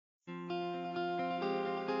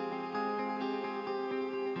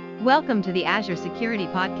Welcome to the Azure Security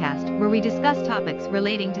Podcast, where we discuss topics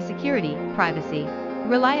relating to security, privacy,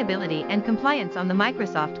 reliability, and compliance on the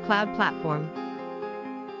Microsoft Cloud Platform.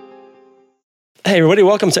 Hey everybody,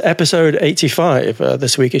 welcome to episode 85.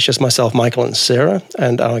 This week it's just myself, Michael, and Sarah.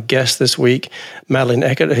 And our guest this week, Madeline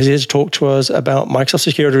Eckert, is here to talk to us about Microsoft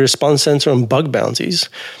Security Response Center and bug bounties.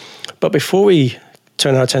 But before we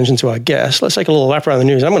turn our attention to our guest, let's take a little lap around the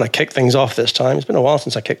news. I'm going to kick things off this time. It's been a while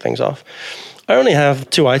since I kicked things off. I only have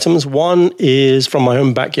two items. One is from my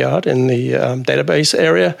own backyard in the database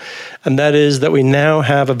area, and that is that we now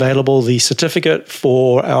have available the certificate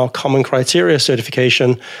for our Common Criteria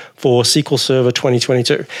certification for SQL Server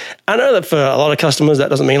 2022. I know that for a lot of customers that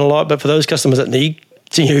doesn't mean a lot, but for those customers that need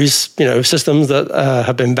to use systems that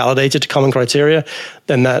have been validated to Common Criteria,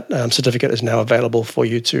 then that certificate is now available for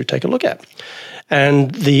you to take a look at.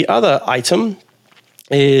 And the other item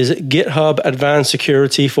is GitHub Advanced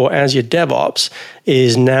Security for Azure DevOps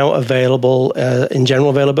is now available in general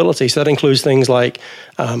availability. So that includes things like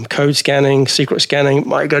code scanning, secret scanning.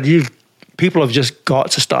 My God, people have just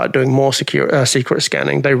got to start doing more secret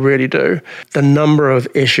scanning. They really do. The number of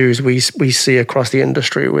issues we see across the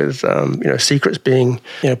industry with secrets being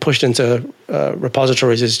pushed into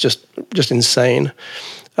repositories is just insane.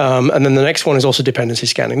 And then the next one is also dependency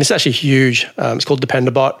scanning. This is actually huge. It's called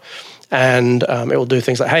Dependabot. And it will do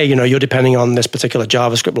things like, hey, you're depending on this particular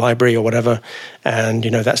JavaScript library or whatever, and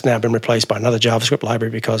that's now been replaced by another JavaScript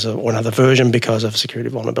library or another version because of security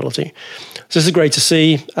vulnerability. So this is great to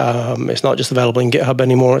see. It's not just available in GitHub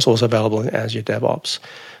anymore; it's also available in Azure DevOps.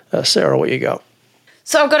 Sarah, what you got?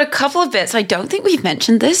 So I've got a couple of bits. I don't think we've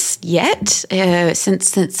mentioned this yet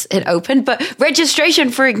since it opened, but registration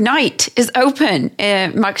for Ignite is open,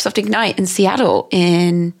 Microsoft Ignite in Seattle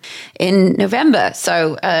in November.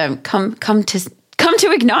 So come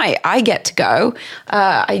to Ignite. I get to go.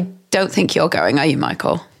 I don't think you're going, are you,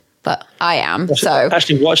 Michael? But I am.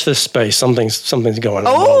 Actually, watch this space. Something's going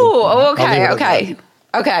on. Oh, okay.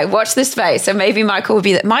 Okay, watch this space. So maybe Michael will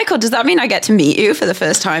be there. Michael, does that mean I get to meet you for the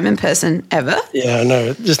first time in person ever? Yeah,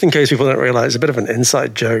 no. Just in case people don't realize, it's a bit of an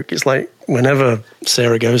inside joke. It's like whenever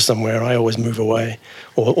Sarah goes somewhere, I always move away,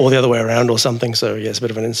 or the other way around, or something. So yeah, it's a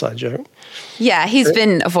bit of an inside joke. Yeah, he's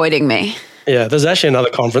been avoiding me. Yeah, there's actually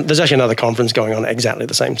another conference going on at exactly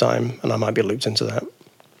the same time, and I might be looped into that.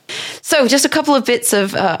 So just a couple of bits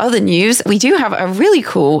of other news. We do have a really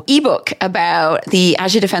cool ebook about the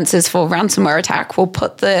Azure defenses for ransomware attack. We'll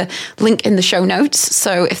put the link in the show notes.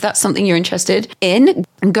 So if that's something you're interested in,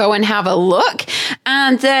 go and have a look.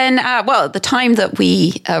 And then, at the time that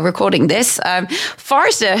we are recording this,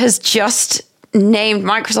 Forrester has just named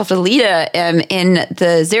Microsoft a leader in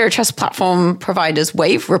the Zero Trust Platform Providers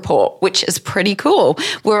Wave report, which is pretty cool.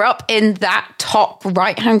 We're up in that top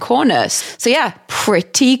right-hand corner. So yeah,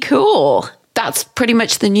 pretty cool. That's pretty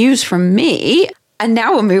much the news from me. And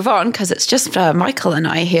now we'll move on because it's just Michael and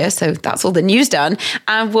I here. So that's all the news done.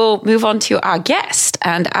 And we'll move on to our guest.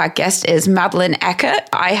 And our guest is Madeline Eckert.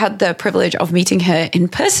 I had the privilege of meeting her in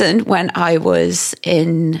person when I was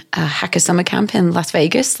in a Hacker Summer Camp in Las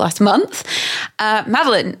Vegas last month.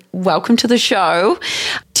 Madeline, welcome to the show.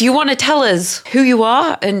 Do you want to tell us who you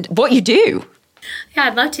are and what you do? Yeah,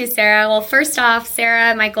 I'd love to, Sarah. Well, first off,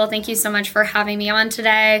 Sarah, Michael, thank you so much for having me on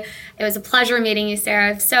today. It was a pleasure meeting you, Sarah.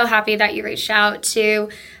 I'm so happy that you reached out to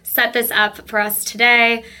set this up for us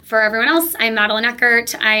today. For everyone else, I'm Madeline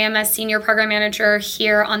Eckert. I am a senior program manager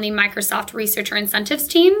here on the Microsoft Researcher Incentives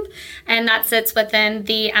team, and that sits within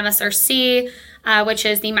the MSRC, which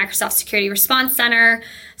is the Microsoft Security Response Center.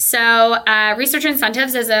 So Researcher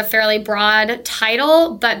Incentives is a fairly broad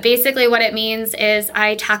title, but basically what it means is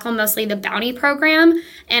I tackle mostly the bounty program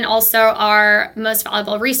and also our most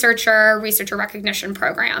valuable researcher recognition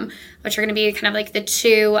program, which are going to be kind of like the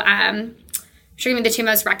two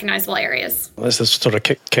most recognizable areas. Let's just sort of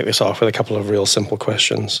kick this off with a couple of real simple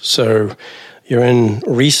questions. So you're in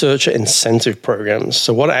researcher incentive programs.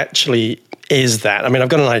 So what actually is that? I mean, I've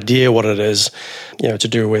got an idea what it is, to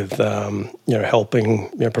do with, helping,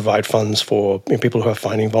 provide funds for people who are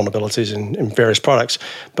finding vulnerabilities in various products.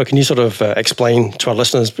 But can you sort of explain to our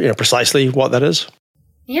listeners, precisely what that is?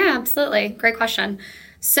 Yeah, absolutely. Great question.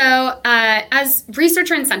 So as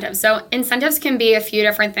researcher incentives, so incentives can be a few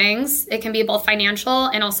different things. It can be both financial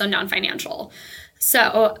and also non-financial.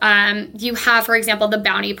 So you have, for example, the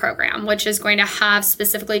bounty program, which is going to have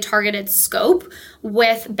specifically targeted scope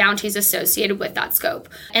with bounties associated with that scope.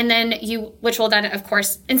 And then which will then, of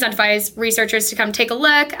course, incentivize researchers to come take a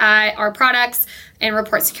look at our products and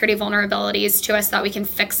report security vulnerabilities to us so that we can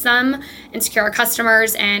fix them and secure our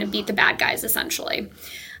customers and beat the bad guys, essentially.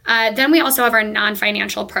 Then we also have our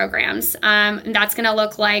non-financial programs. And that's going to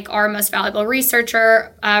look like our Most Valuable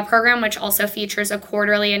Researcher program, which also features a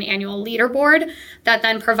quarterly and annual leaderboard that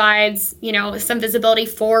then provides, some visibility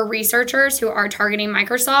for researchers who are targeting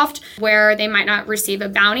Microsoft, where they might not receive a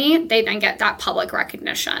bounty. They then get that public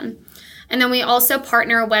recognition. And then we also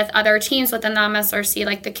partner with other teams within the MSRC,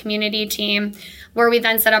 like the community team, where we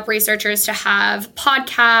then set up researchers to have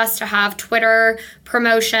podcasts, to have Twitter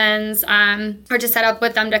promotions, or to set up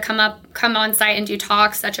with them to come on site and do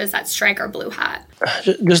talks such as at Strike or Blue Hat.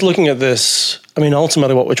 Just looking at this,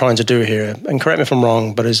 ultimately what we're trying to do here, and correct me if I'm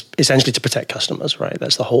wrong, but is essentially to protect customers, right?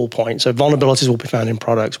 That's the whole point. So vulnerabilities will be found in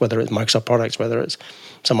products, whether it's Microsoft products, whether it's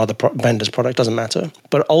some other vendor's product, doesn't matter.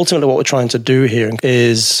 But ultimately what we're trying to do here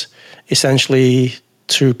is essentially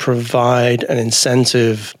to provide an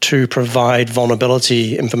incentive to provide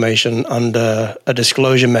vulnerability information under a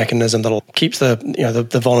disclosure mechanism that'll keep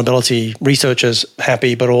the vulnerability researchers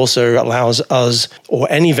happy, but also allows us, or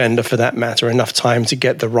any vendor for that matter, enough time to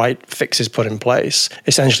get the right fixes put in place.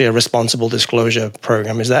 Essentially a responsible disclosure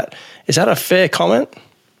program. Is that a fair comment?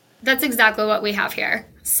 That's exactly what we have here.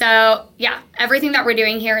 So everything that we're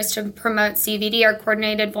doing here is to promote CVD, or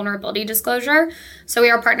coordinated vulnerability disclosure. So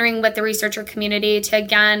we are partnering with the researcher community to,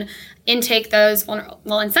 again, incentivize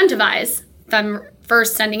them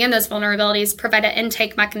first sending in those vulnerabilities, provide an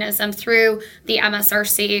intake mechanism through the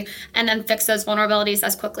MSRC, and then fix those vulnerabilities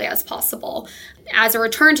as quickly as possible. As a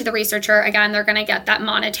return to the researcher, again, they're going to get that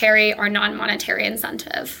monetary or non-monetary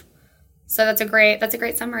incentive. So that's a great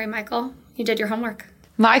summary, Michael. You did your homework.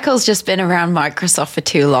 Michael's just been around Microsoft for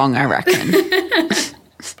too long, I reckon.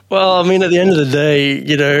 Well, at the end of the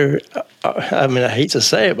day, I hate to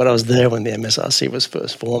say it, but I was there when the MSRC was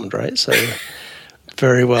first formed, right? So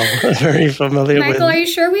very familiar with... Michael, are you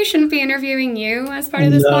sure we shouldn't be interviewing you as part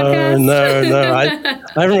of this podcast? No.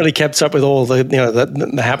 I haven't really kept up with all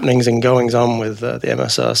the happenings and goings on with the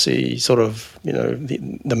MSRC, sort of,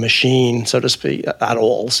 the machine, so to speak, at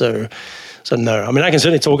all. So no, I can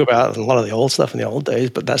certainly talk about a lot of the old stuff in the old days,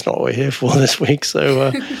 but that's not what we're here for this week.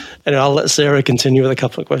 So anyway, I'll let Sarah continue with a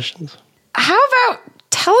couple of questions. How about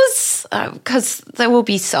tell us, because there will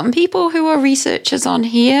be some people who are researchers on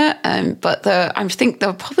here, but I think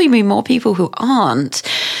there'll probably be more people who aren't.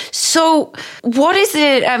 So what is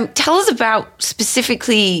it? Tell us about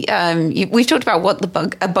specifically, we've talked about what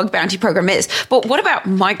a bug bounty program is, but what about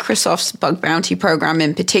Microsoft's bug bounty program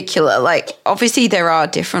in particular? Like, obviously there are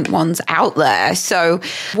different ones out there. So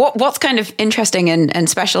what's kind of interesting and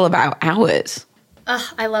special about ours?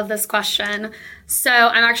 I love this question. So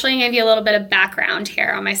I'm actually going to give you a little bit of background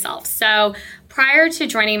here on myself. So prior to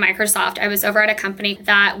joining Microsoft, I was over at a company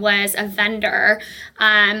that was a vendor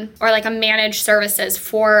or like a managed services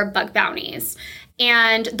for bug bounties.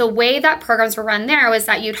 And the way that programs were run there was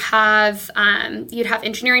that you'd have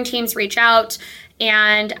engineering teams reach out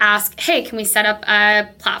and ask, hey, can we set up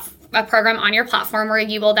a program on your platform where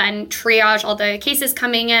you will then triage all the cases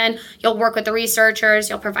coming in. You'll work with the researchers,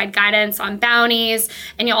 you'll provide guidance on bounties,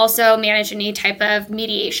 and you'll also manage any type of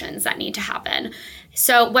mediations that need to happen.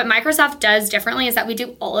 So what Microsoft does differently is that we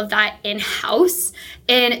do all of that in-house.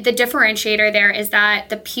 And the differentiator there is that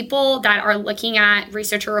the people that are looking at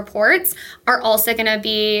researcher reports are also going to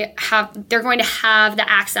they're going to have the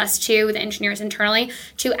access to the engineers internally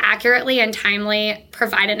to accurately and timely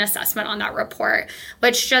provide an assessment on that report,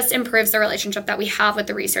 which just improves the relationship that we have with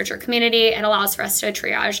the researcher community. It allows for us to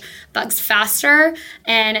triage bugs faster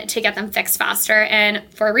and to get them fixed faster. And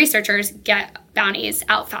for researchers, get bounties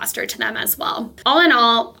out faster to them as well. All in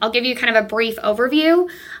all, I'll give you kind of a brief overview.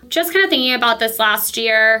 Just kind of thinking about this last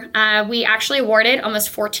year, we actually awarded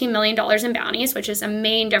almost $14 million in bounties, which is a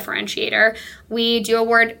main differentiator. We do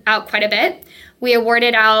award out quite a bit. We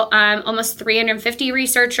awarded out almost 350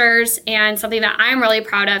 researchers, and something that I'm really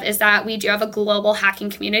proud of is that we do have a global hacking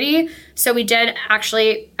community. So we did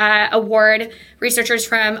actually award researchers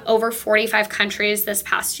from over 45 countries this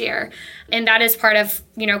past year. And that is part of,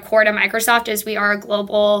 core to Microsoft is we are a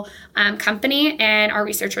global company and our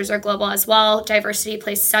researchers are global as well. Diversity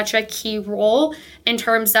plays such a key role in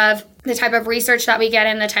terms of the type of research that we get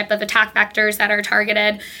and the type of attack vectors that are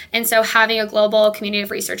targeted. And so having a global community of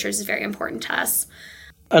researchers is very important to us.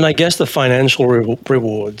 And I guess the financial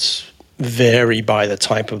rewards vary by the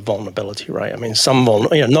type of vulnerability, right? Some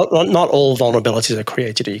not all vulnerabilities are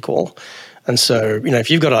created equal. And so, if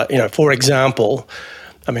you've got for example,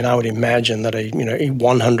 I would imagine that a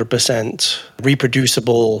 100%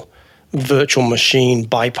 reproducible virtual machine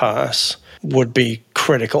bypass would be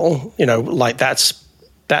critical. That's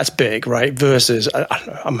that's big, right? Versus, I don't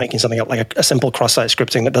know, I'm making something up, like a simple cross-site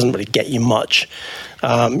scripting that doesn't really get you much.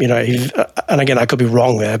 And again, I could be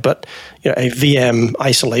wrong there, but a VM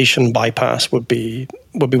isolation bypass would be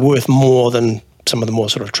worth more than some of the more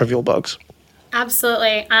sort of trivial bugs.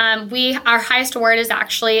 Absolutely. Our highest award is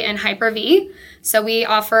actually in Hyper-V. So we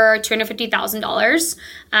offer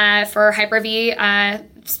 $250,000 for Hyper-V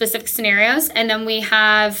specific scenarios. And then we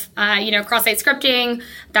have, cross-site scripting.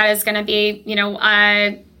 That is going to be,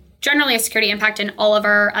 generally a security impact in all of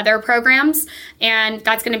our other programs. And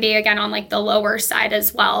that's going to be, again, on like the lower side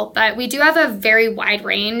as well. But we do have a very wide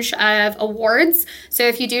range of awards. So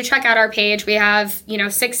if you do check out our page, we have,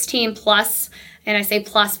 16 plus. And I say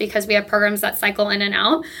plus because we have programs that cycle in and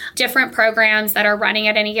out. Different programs that are running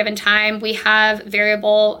at any given time. We have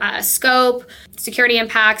variable scope, security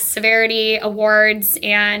impacts, severity, awards,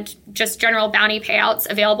 and just general bounty payouts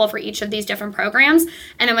available for each of these different programs.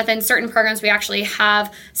 And then within certain programs, we actually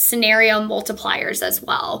have scenario multipliers as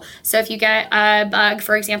well. So if you get a bug,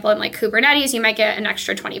 for example, in like Kubernetes, you might get an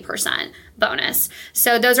extra 20% bonus.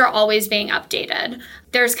 So those are always being updated.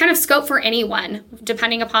 There's kind of scope for anyone,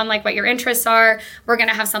 depending upon like what your interests are. We're going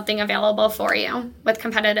to have something available for you with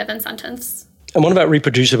competitive incentives. And what about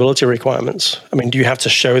reproducibility requirements? I mean, do you have to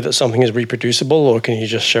show that something is reproducible, or can you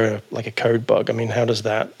just show like a code bug? I mean, how does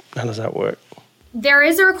that work? There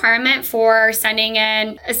is a requirement for sending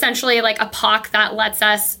in essentially like a POC that lets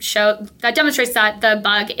us that demonstrates that the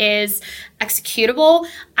bug is executable.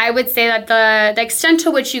 I would say that the extent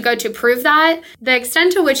to which you would go to prove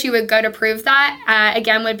that,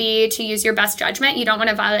 again, would be to use your best judgment. You don't want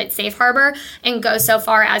to violate safe harbor and go so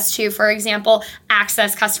far as to, for example,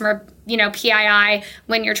 access customer PII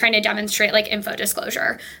when you're trying to demonstrate like info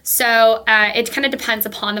disclosure. So it kind of depends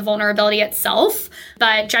upon the vulnerability itself,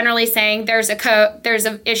 but generally saying there's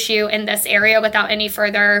an issue in this area without any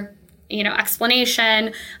further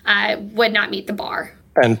explanation would not meet the bar.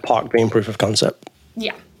 And POC being proof of concept.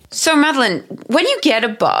 Yeah. So Madeline, when you get a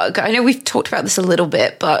bug, I know we've talked about this a little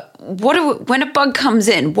bit, but when a bug comes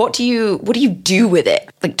in, what do you do with it?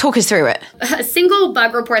 Like, talk us through it. A single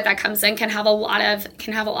bug report that comes in can have a lot of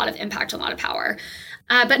impact, a lot of power.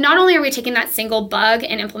 But not only are we taking that single bug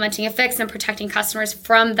and implementing a fix and protecting customers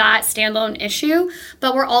from that standalone issue,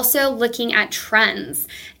 but we're also looking at trends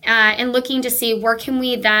and looking to see where can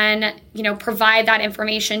we then, provide that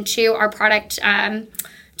information to our product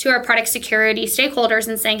security stakeholders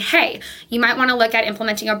and saying, hey, you might want to look at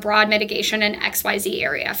implementing a broad mitigation in XYZ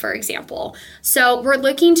area, for example. So we're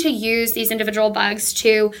looking to use these individual bugs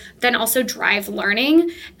to then also drive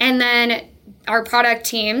learning, and then our product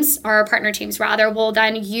teams, or our partner teams rather, will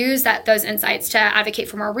then use those insights to advocate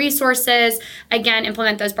for more resources, again,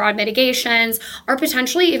 implement those broad mitigations, or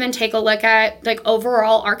potentially even take a look at like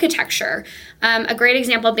overall architecture. A great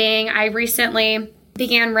example being, I recently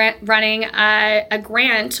began running a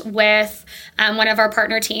grant with one of our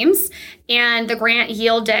partner teams, and the grant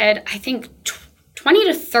yielded, I think, 20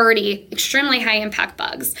 to 30 extremely high impact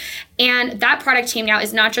bugs. And that product team now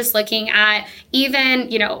is not just looking at even,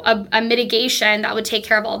 a mitigation that would take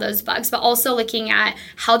care of all those bugs, but also looking at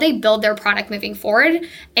how they build their product moving forward,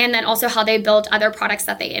 and then also how they build other products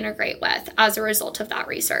that they integrate with as a result of that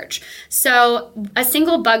research. So a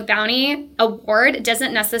single bug bounty award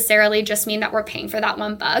doesn't necessarily just mean that we're paying for that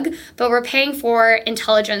one bug, but we're paying for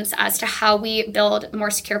intelligence as to how we build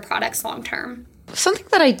more secure products long term. Something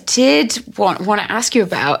that I did want to ask you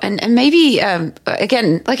about, and maybe,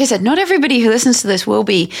 again, like I said, not everybody who listens to this will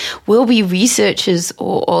be researchers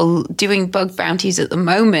or doing bug bounties at the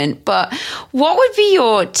moment, but what would be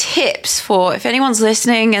your tips for if anyone's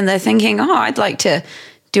listening and they're thinking, I'd like to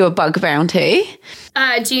do a bug bounty?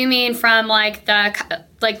 Do you mean from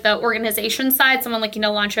the organization side, someone looking to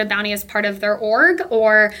launch a bounty as part of their org,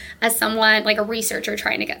 or as someone like a researcher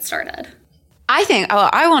trying to get started? I think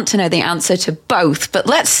I want to know the answer to both, but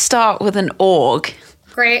let's start with an org.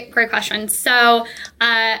 Great question. So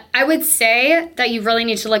I would say that you really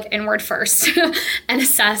need to look inward first and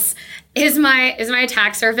assess, is my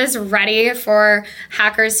attack surface ready for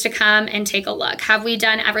hackers to come and take a look? Have we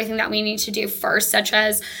done everything that we need to do first, such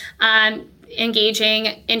as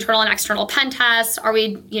engaging internal and external pen tests? Are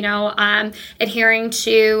we, adhering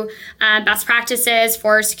to best practices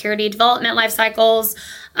for security development life cycles?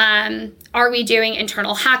 Are we doing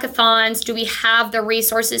internal hackathons? Do we have the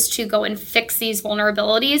resources to go and fix these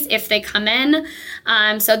vulnerabilities if they come in?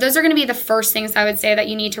 So those are going to be the first things I would say that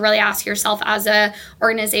you need to really ask yourself as an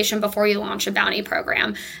organization before you launch a bounty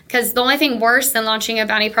program. Because the only thing worse than launching a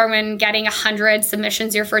bounty program and getting 100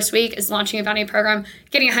 submissions your first week is launching a bounty program,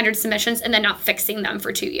 getting 100 submissions, and then not fixing them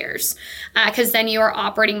for 2 years. Because then you are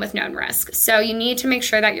operating with known risk. So you need to make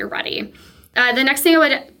sure that you're ready. The next thing I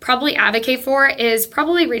would probably advocate for is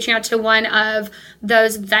probably reaching out to one of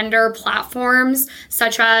those vendor platforms,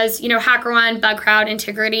 such as, HackerOne, BugCrowd,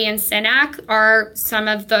 Integrity, and Synac are some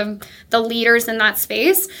of the leaders in that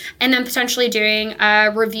space, and then potentially doing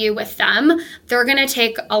a review with them. They're going to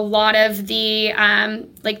take a lot of the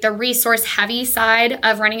the resource heavy side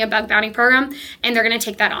of running a bug bounty program, and they're going to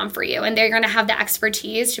take that on for you. And they're going to have the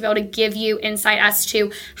expertise to be able to give you insight as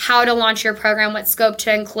to how to launch your program, what scope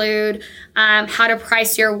to include, how to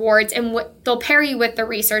price your awards, and they'll pair you with the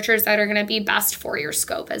researchers that are going to be best for your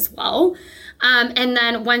scope as well. And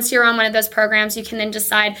then once you're on one of those programs, you can then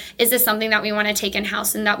decide, is this something that we want to take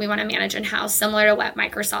in-house and that we want to manage in-house, similar to what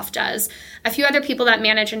Microsoft does. A few other people that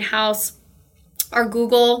manage in-house are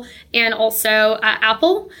Google and also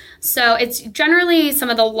Apple. So it's generally some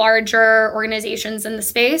of the larger organizations in the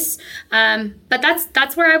space. But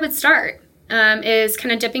that's where I would start. Is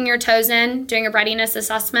kind of dipping your toes in, doing a readiness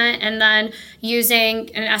assessment, and then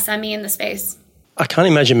using an SME in the space. I can't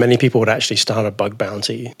imagine many people would actually start a bug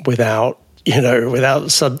bounty without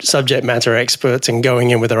subject matter experts and going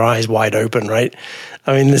in with their eyes wide open, right?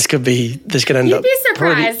 I mean, this could end up. You'd be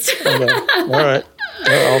surprised. Okay. All right.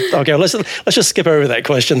 Okay, let's just skip over that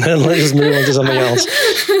question then. Let's just move on to something else.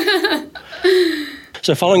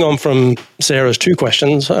 So following on from Sarah's two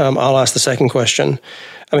questions, I'll ask the second question.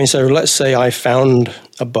 I mean, so let's say I found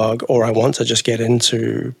a bug, or I want to just get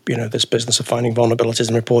into, this business of finding vulnerabilities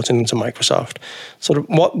and reporting them to Microsoft. Sort of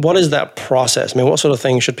what is that process? I mean, what sort of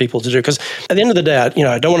things should people do? Because at the end of the day, I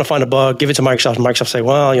don't want to find a bug, give it to Microsoft, and Microsoft say,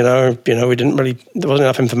 well, we didn't really, there wasn't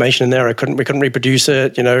enough information in there. We couldn't reproduce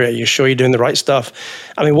it. Are you sure you're doing the right stuff?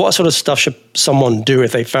 I mean, what sort of stuff should someone do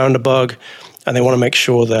if they found a bug and they want to make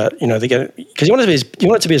sure that, they get it, because you want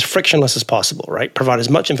it to be as frictionless as possible, right? Provide as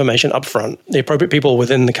much information up front. The appropriate people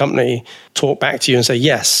within the company talk back to you and say,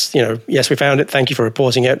 yes, yes, we found it. Thank you for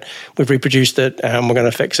reporting it. We've reproduced it, and we're going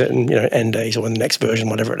to fix it in, N days or in the next version,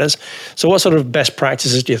 whatever it is. So what sort of best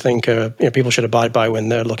practices do you think people should abide by when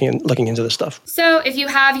they're looking into this stuff? So if you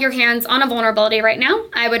have your hands on a vulnerability right now,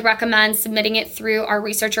 I would recommend submitting it through our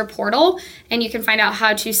researcher portal, and you can find out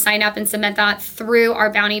how to sign up and submit that through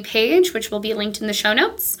our bounty page, which will be linked in the show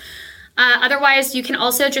notes. Otherwise, you can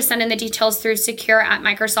also just send in the details through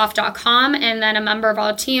secure@microsoft.com, and then a member of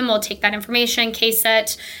our team will take that information, case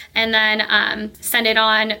it, and then send it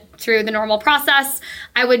on through the normal process.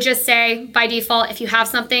 I would just say, by default, if you have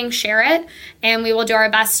something, share it, and we will do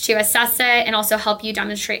our best to assess it and also help you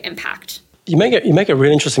demonstrate impact. You make a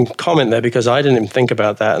really interesting comment there, because I didn't even think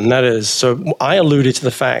about that, and that is, so I alluded to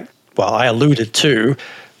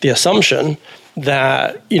the assumption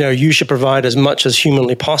that you should provide as much as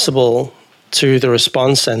humanly possible to the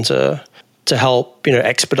response center to help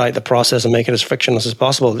expedite the process and make it as frictionless as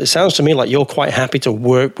possible. It sounds to me like you're quite happy to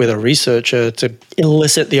work with a researcher to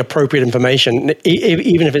elicit the appropriate information,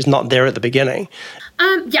 even if it's not there at the beginning.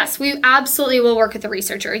 Yes, we absolutely will work with the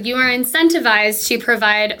researcher. You are incentivized to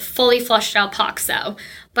provide fully fleshed out POCSO.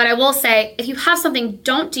 But I will say, if you have something,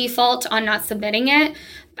 don't default on not submitting it,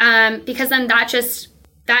 because then that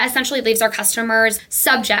essentially leaves our customers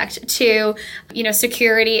subject to,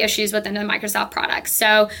 security issues within the Microsoft product.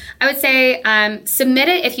 So I would say submit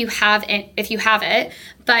it if you have it,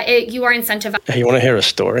 but you are incentivized. Hey, you want to hear a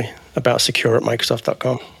story about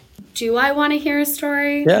secure@microsoft.com? Do I want to hear a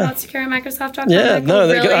story about secure@microsoft.com? Yeah, no,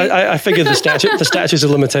 really? I figured the statutes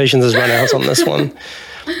of limitations has run out on this one.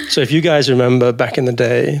 So if you guys remember back in the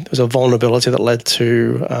day, there was a vulnerability that led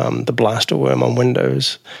to the blaster worm on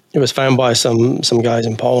Windows. It was found by some guys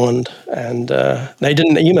in Poland, and they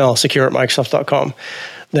didn't email secure@microsoft.com.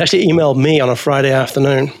 They actually emailed me on a Friday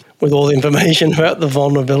afternoon with all the information about the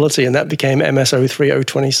vulnerability, and that became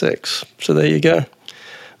MS03026. So there you go.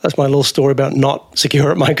 That's my little story about not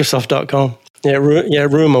secure@microsoft.com. Yeah,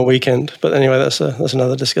 ruin my weekend. But anyway, that's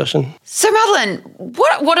another discussion. So Madeline,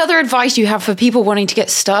 what other advice do you have for people wanting to get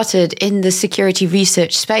started in the security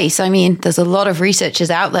research space? I mean, there's a lot of researchers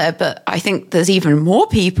out there, but I think there's even more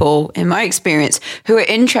people, in my experience, who are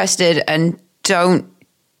interested and don't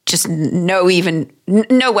just know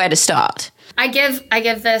where to start. I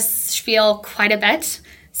give this spiel quite a bit.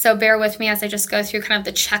 So bear with me as I just go through kind of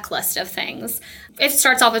the checklist of things. It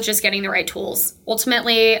starts off with just getting the right tools.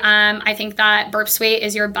 Ultimately, I think that Burp Suite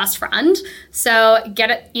is your best friend. So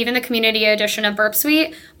even the community edition of Burp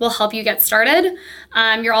Suite will help you get started.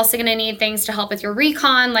 You're also going to need things to help with your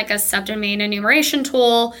recon, like a subdomain enumeration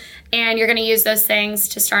tool. And you're going to use those things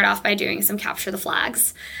to start off by doing some capture the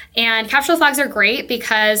flags. And capture the flags are great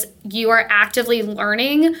because you are actively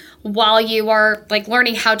learning while you are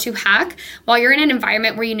learning how to hack, while you're in an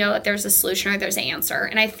environment where you know that there's a solution or there's an answer.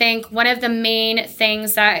 And I think one of the main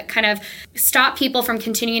things that kind of stop people from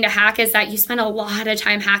continuing to hack is that you spend a lot of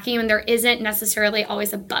time hacking and there isn't necessarily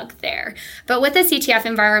always a bug there. But with the CTF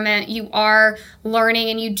environment, you are learning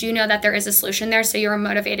and you do know that there is a solution there. So you're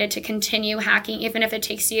motivated to continue hacking, even if it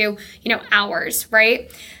takes you, hours,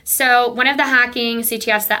 right? So one of the hacking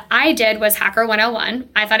CTFs that I did was Hacker 101.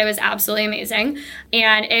 I thought it was absolutely amazing.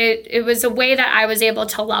 And it was a way that I was able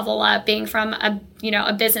to level up, being from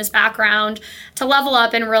a business background, to level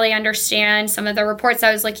up and really understand some of the reports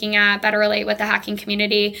I was looking at, better relate with the hacking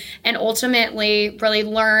community, and ultimately really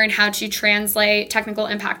learn how to translate technical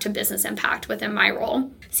impact to business impact within my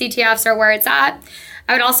role. CTFs are where it's at.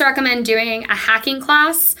 I would also recommend doing a hacking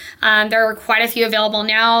class. There are quite a few available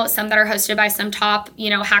now, some that are hosted by some top,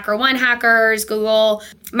 HackerOne hackers, Google,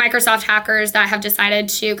 Microsoft hackers that have decided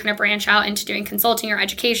to kind of branch out into doing consulting or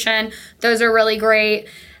education. Those are really great.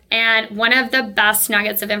 And one of the best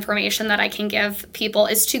nuggets of information that I can give people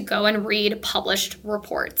is to go and read published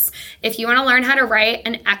reports. If you want to learn how to write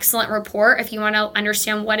an excellent report, if you want to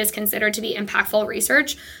understand what is considered to be impactful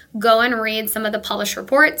research, go and read some of the published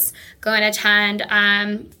reports. Go and attend,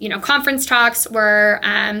 conference talks where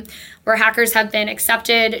hackers have been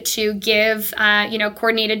accepted to give,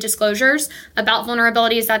 coordinated disclosures about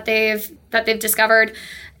vulnerabilities that they've discovered.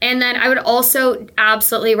 And then I would also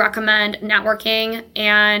absolutely recommend networking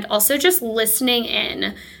and also just listening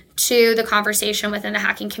in to the conversation within the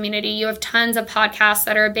hacking community. You have tons of podcasts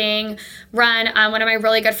that are being run. One of my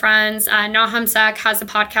really good friends, Nahum Sek, has a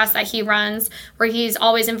podcast that he runs where he's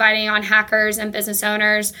always inviting on hackers and business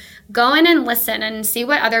owners. Go in and listen and see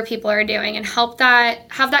what other people are doing and have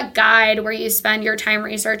that guide where you spend your time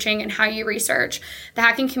researching and how you research. The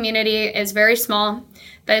hacking community is very small,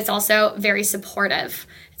 but it's also very supportive.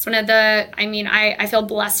 It's one of I feel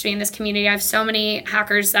blessed to be in this community. I have so many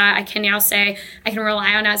hackers that I can now say I can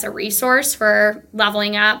rely on as a resource for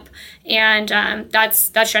leveling up. And that's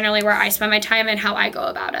generally where I spend my time and how I go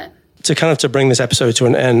about it. To bring this episode to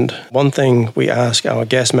an end, one thing we ask our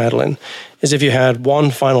guest, Madeline, is if you had one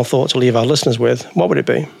final thought to leave our listeners with, what would it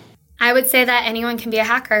be? I would say that anyone can be a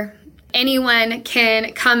hacker. Anyone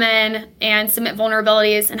can come in and submit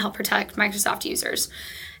vulnerabilities and help protect Microsoft users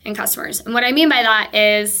and customers. And what I mean by that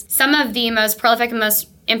is some of the most prolific and most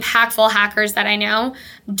impactful hackers that I know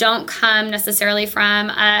don't come necessarily from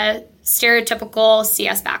a stereotypical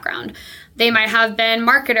CS background. They might have been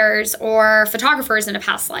marketers or photographers in a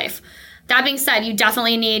past life. That being said, you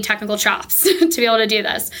definitely need technical chops to be able to do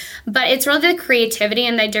this. But it's really the creativity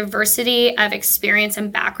and the diversity of experience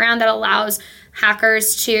and background that allows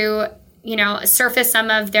hackers to, surface some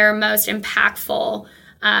of their most impactful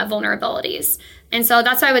vulnerabilities. And so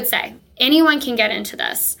that's what I would say. Anyone can get into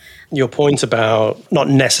this. Your point about not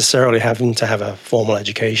necessarily having to have a formal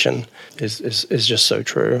education is just so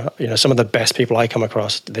true. Some of the best people I come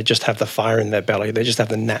across, they just have the fire in their belly. They just have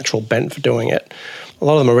the natural bent for doing it. A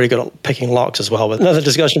lot of them are really good at picking locks as well, but another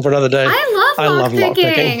discussion for another day. I love lock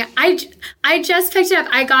picking. I just picked it up.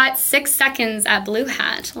 I got 6 seconds at Blue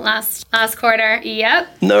Hat last quarter.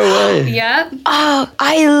 Yep. No way. Yep. Oh,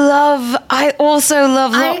 I also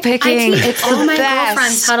love lock picking. It's all the my best.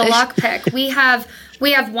 girlfriends how to lock pick. We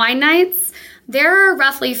have wine nights. There are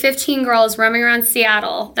roughly 15 girls roaming around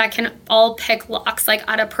Seattle that can all pick locks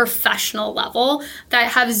at a professional level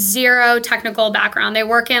that have zero technical background. They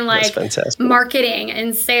work in marketing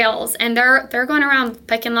and sales, and they're going around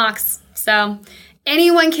picking locks. So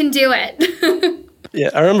anyone can do it.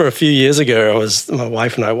 Yeah, I remember a few years ago, my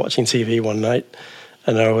wife and I watching TV one night,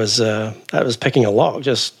 and I was picking a lock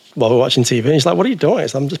just while we were watching TV. And she's like, "What are you doing?" I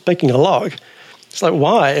said, "I'm just picking a lock." It's like,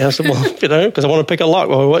 why? And I said, well, because I want to pick a lock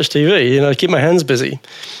while we watch TV, keep my hands busy.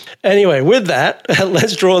 Anyway, with that,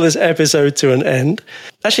 let's draw this episode to an end.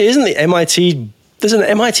 Actually, there's an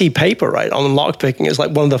MIT paper, right, on lock picking. It's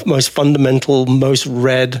like one of the most fundamental, most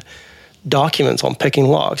read documents on picking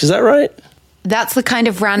locks. Is that right? That's the kind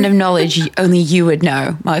of random knowledge only you would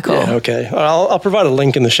know, Michael. Yeah, okay. I'll provide a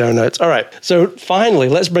link in the show notes. All right. So finally,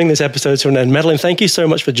 let's bring this episode to an end. Madeline, thank you so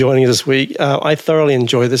much for joining us this week. I thoroughly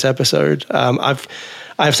enjoyed this episode. I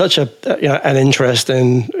have such an interest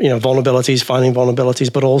in vulnerabilities, finding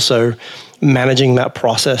vulnerabilities, but also managing that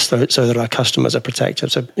process so that our customers are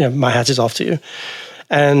protected. So my hat is off to you.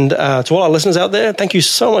 And to all our listeners out there, thank you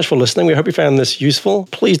so much for listening. We hope you found this useful.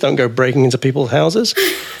 Please don't go breaking into people's houses.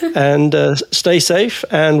 And stay safe,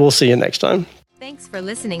 and we'll see you next time. Thanks for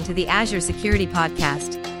listening to the Azure Security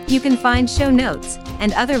Podcast. You can find show notes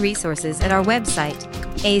and other resources at our website,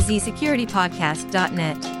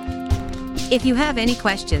 azsecuritypodcast.net. If you have any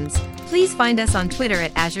questions, please find us on Twitter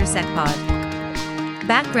at Azure SecPod.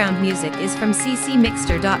 Background music is from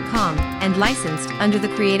ccmixter.com and licensed under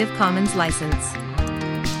the Creative Commons license.